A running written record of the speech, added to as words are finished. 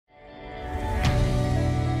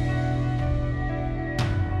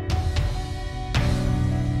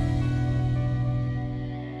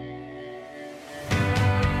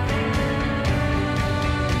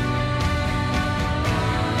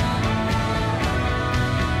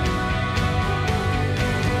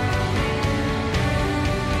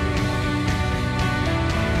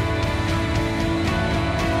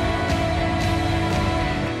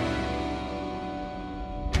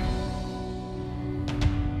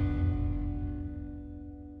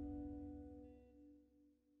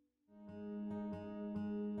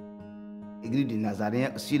L'église du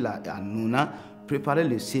Nazarene aussi là, à Nouna, préparer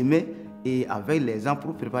le semer et avec les gens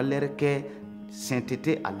pour préparer leur cœur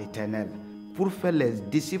sainteté à l'Éternel, pour faire les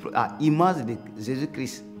disciples à l'image de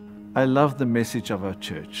Jésus-Christ. I love the message of our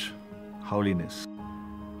church, holiness.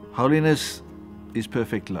 Holiness is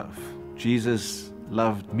perfect love. Jesus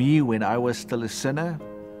loved me when I was still a sinner.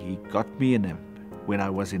 He got me when I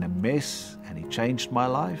was in a mess, and He changed my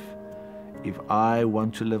life. If I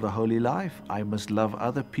want to live a holy life, I must love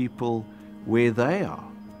other people where they are,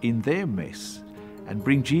 in their mess, and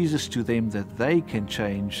bring Jesus to them that they can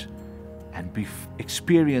change and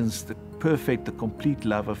experience the perfect, the complete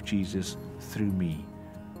love of Jesus through me.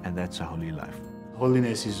 And that's a holy life.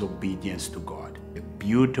 Holiness is obedience to God. The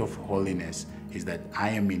beauty of holiness is that I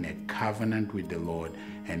am in a covenant with the Lord,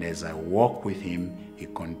 and as I walk with Him, He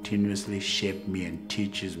continuously shapes me and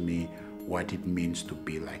teaches me what it means to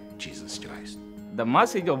be like Jesus Christ. The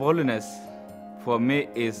message of holiness for me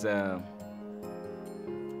is a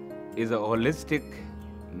holistic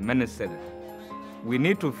ministry. We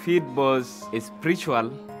need to feed both a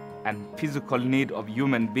spiritual and physical need of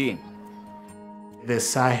human being. The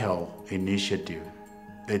Sahel initiative,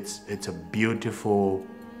 it's a beautiful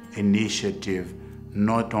initiative,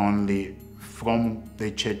 not only from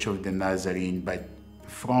the Church of the Nazarene, but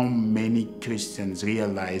from many Christians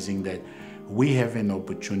realizing that we have an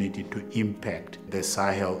opportunity to impact the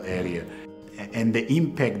Sahel area. And the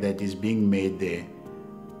impact that is being made there,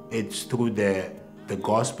 it's through the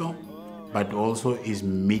gospel, but also is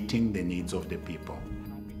meeting the needs of the people.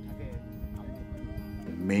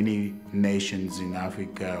 Many nations in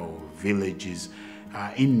Africa or villages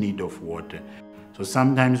are in need of water. So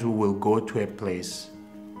sometimes we will go to a place,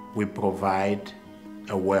 we provide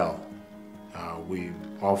a well. We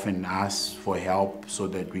often ask for help so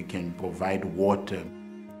that we can provide water.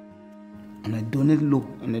 On a donné l'eau,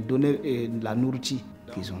 on a donné la nourriture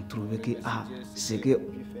qu'ils ont trouvé que ce que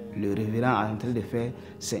le révérend est en train de faire,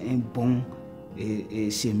 c'est un bon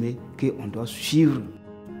semer qu'on doit suivre.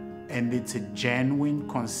 And it's a genuine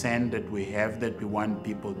concern that we have, that we want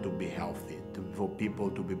people to be healthy, for people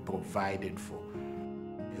to be provided for.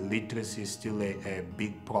 Literacy is still a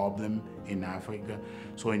big problem in Africa.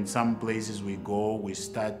 So in some places we go, we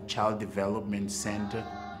start child development center.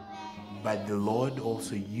 But the Lord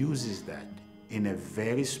also uses that in a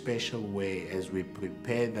very special way as we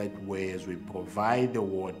prepare that way, as we provide the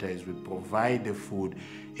water, as we provide the food.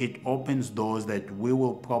 It opens doors that we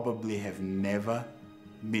will probably have never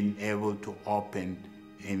been able to open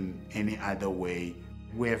in any other way.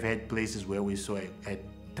 We have had places where we saw a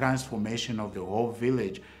transformation of the whole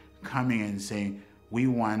village coming and saying, we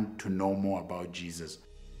want to know more about Jesus.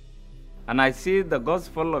 And I see the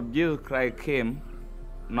gospel of Jesus Christ came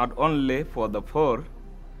not only for the poor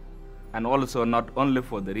and also not only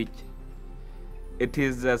for the rich. It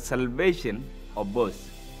is a salvation of both.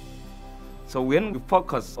 So when we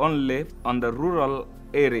focus only on the rural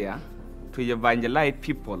area to evangelize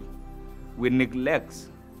people, we neglect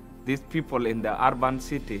these people in the urban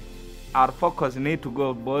city. Our focus needs to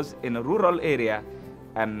go both in a rural area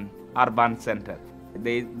and urban center.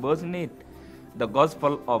 They both need the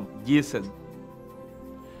gospel of Jesus.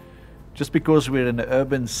 Just because we're in an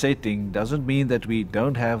urban setting doesn't mean that we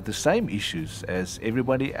don't have the same issues as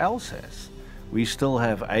everybody else has. We still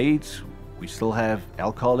have AIDS, we still have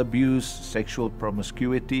alcohol abuse, sexual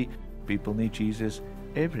promiscuity. People need Jesus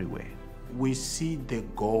everywhere. We see the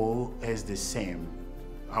goal as the same.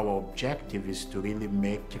 Our objective is to really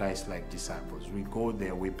make Christ-like disciples. We go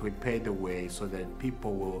there, we prepare the way so that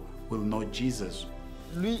people will know Jesus.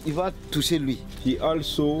 Lui, il va toucher lui. He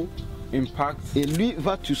also impacts. Et lui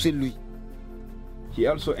va toucher lui. He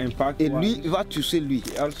also impacts. Et lui va toucher lui.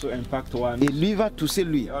 He also impacts one. Et lui va toucher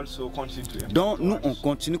lui. He also continue to impact. Donc nous on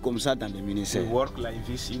continue comme ça dans le ministère. We work like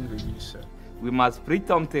this in the ministry. We must preach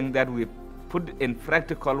something that we put in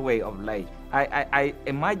practical way of life. I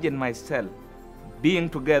imagine myself being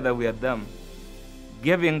together with them,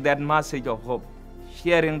 giving that message of hope,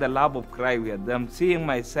 sharing the love of Christ with them, seeing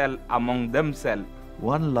myself among themselves.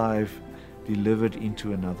 One life delivered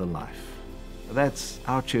into another life. That's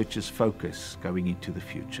our church's focus going into the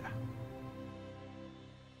future.